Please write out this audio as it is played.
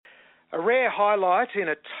A rare highlight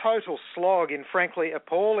in a total slog in frankly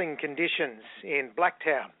appalling conditions in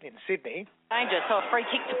Blacktown in Sydney. Danger, so a free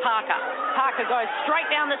kick to Parker. Parker goes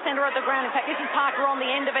straight down the centre of the ground. In fact, this is Parker on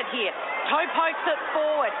the end of it here. Toe pokes it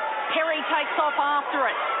forward. Perry takes off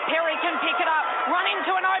after it. Perry can pick it up, run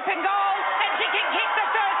into an open goal, and she can kick the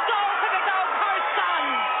first goal for the Gold Coast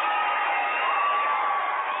Suns.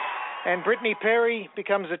 And Brittany Perry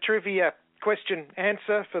becomes a trivia question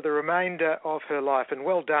answer for the remainder of her life, and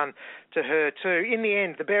well done to her too. In the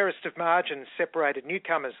end, the barest of margins separated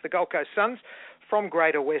newcomers, the Gold Coast Suns, from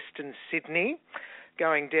Greater Western Sydney,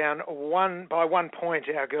 going down by 1 point,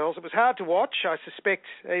 our girls. It was hard to watch, I suspect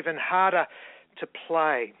even harder to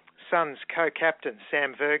play. Suns co-captain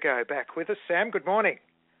Sam Virgo back with us. Sam, good morning.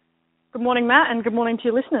 Good morning, Matt, and good morning to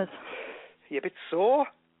your listeners. You a bit sore?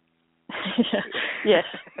 Yes.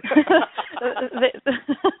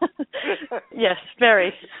 Yes,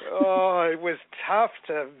 very. Oh, it was tough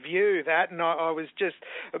to view that, and I was just,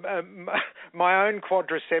 my own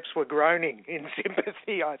quadriceps were groaning in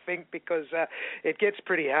sympathy, I think, because it gets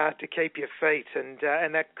pretty hard to keep your feet, and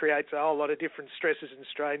that creates a whole lot of different stresses and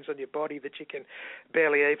strains on your body that you can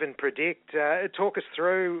barely even predict. Talk us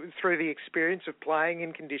through the experience of playing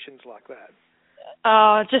in conditions like that.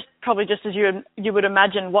 Just as you would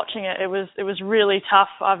imagine watching it. It was really tough.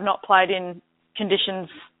 I've not played in conditions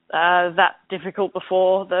that difficult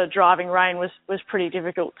before. The driving rain was pretty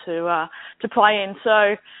difficult to play in.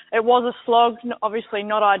 So it was a slog. Obviously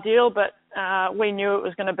not ideal, but we knew it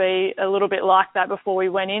was going to be a little bit like that before we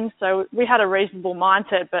went in. So we had a reasonable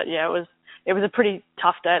mindset. But yeah, it was a pretty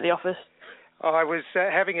tough day at the office. I was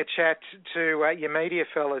having a chat to your media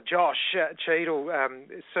fella, Josh Cheadle,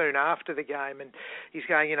 soon after the game, and he's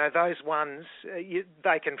going, those ones,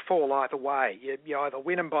 they can fall either way. You either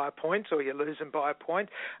win them by a point or you lose them by a point.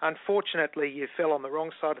 Unfortunately, you fell on the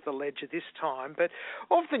wrong side of the ledger this time. But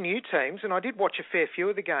of the new teams, and I did watch a fair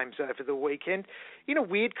few of the games over the weekend, in a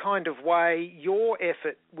weird kind of way, your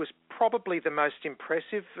effort was probably the most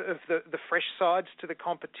impressive of the fresh sides to the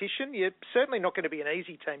competition. You're certainly not going to be an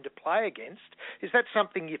easy team to play against. Is that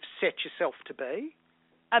something you've set yourself to be?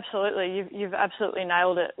 Absolutely. You've absolutely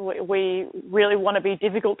nailed it. We really want to be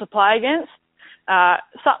difficult to play against.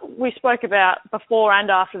 So we spoke about before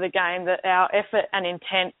and after the game that our effort and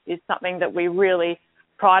intent is something that we really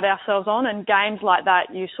pride ourselves on, and games like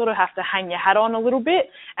that you sort of have to hang your hat on a little bit,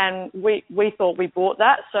 and we thought we brought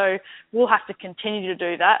that, so we'll have to continue to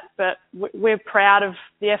do that. But we're proud of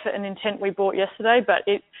the effort and intent we brought yesterday, but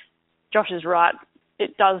Josh is right.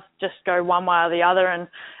 It does just go one way or the other,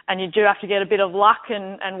 and you do have to get a bit of luck,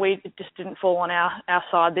 and it just didn't fall on our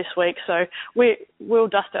side this week. So we'll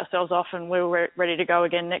dust ourselves off and we're ready to go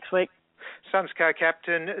again next week. Suns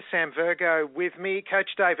co-captain Sam Virgo with me. Coach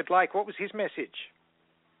David Lake, what was his message?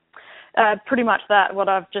 Pretty much that, what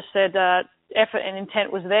I've just said. Effort and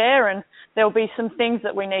intent was there, and there'll be some things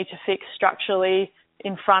that we need to fix structurally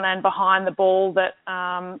in front and behind the ball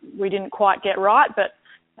that we didn't quite get right. But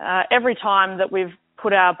every time that we've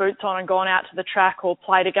put our boots on and gone out to the track or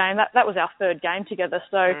played a game, that was our third game together.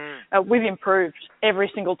 So we've improved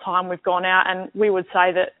every single time we've gone out, and we would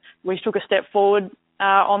say that we took a step forward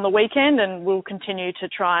on the weekend, and we'll continue to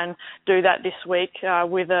try and do that this week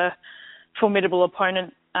with a formidable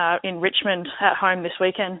opponent in Richmond at home this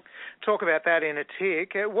weekend. Talk about that in a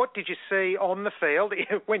tick. What did you see on the field,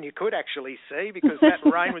 when you could actually see, because that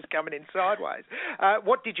rain was coming in sideways?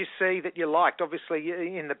 What did you see that you liked? Obviously,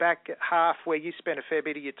 in the back half where you spent a fair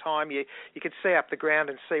bit of your time, you could see up the ground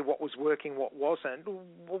and see what was working, what wasn't.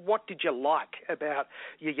 What did you like about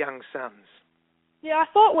your young Suns? Yeah, I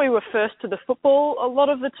thought we were first to the football a lot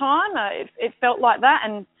of the time. It felt like that,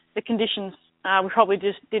 and the conditions, we probably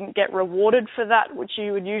just didn't get rewarded for that, which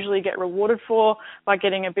you would usually get rewarded for by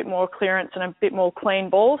getting a bit more clearance and a bit more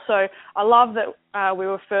clean ball. So I love that we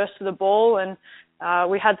were first to the ball, and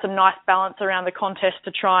we had some nice balance around the contest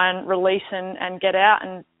to try and release and get out,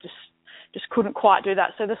 and just couldn't quite do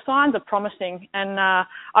that. So the signs are promising, and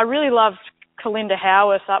I really loved Kalinda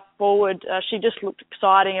Howarth up forward. She just looked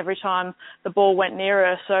exciting every time the ball went near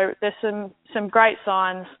her. So there's some great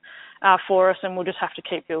signs for us, and we'll just have to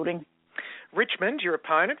keep building. Richmond, your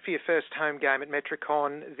opponent for your first home game at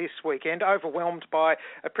Metricon this weekend, overwhelmed by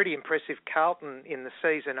a pretty impressive Carlton in the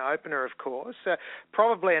season opener, of course.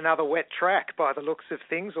 Probably another wet track by the looks of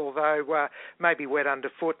things, although maybe wet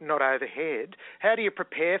underfoot, not overhead. How do you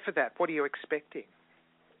prepare for that? What are you expecting?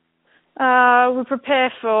 We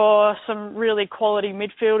prepare for some really quality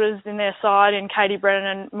midfielders in their side in Katie Brennan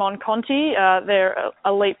and Mon Conti. They're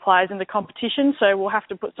elite players in the competition, so we'll have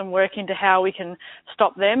to put some work into how we can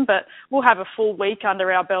stop them. But we'll have a full week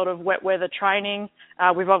under our belt of wet weather training.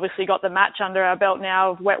 We've obviously got the match under our belt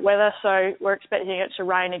now of wet weather, so we're expecting it to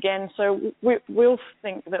rain again. So we'll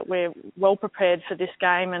think that we're well prepared for this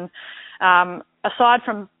game. And aside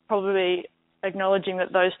from probably acknowledging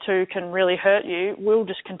that those two can really hurt you, we'll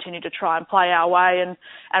just continue to try and play our way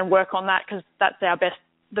and work on that, because that's our best.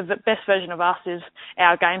 The best version of us is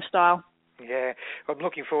our game style. Yeah, I'm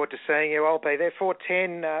looking forward to seeing you. I'll be there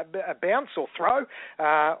 4:10 a bounce or throw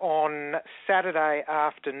on Saturday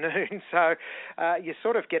afternoon. So you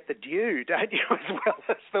sort of get the dew, don't you, as well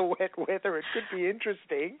as the wet weather. It could be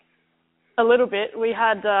interesting. A little bit. We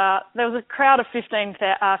had there was a crowd of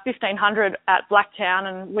 1,500 at Blacktown,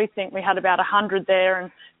 and we think we had about 100 there, and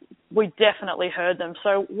we definitely heard them.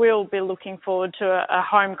 So we'll be looking forward to a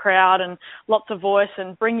home crowd and lots of voice,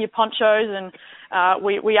 and bring your ponchos, and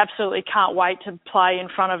we absolutely can't wait to play in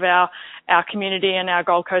front of our community and our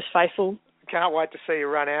Gold Coast faithful. Can't wait to see you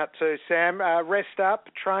run out too, Sam. Rest up,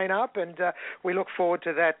 train up, and we look forward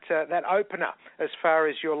to that opener as far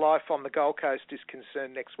as your life on the Gold Coast is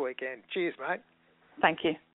concerned next weekend. Cheers, mate. Thank you.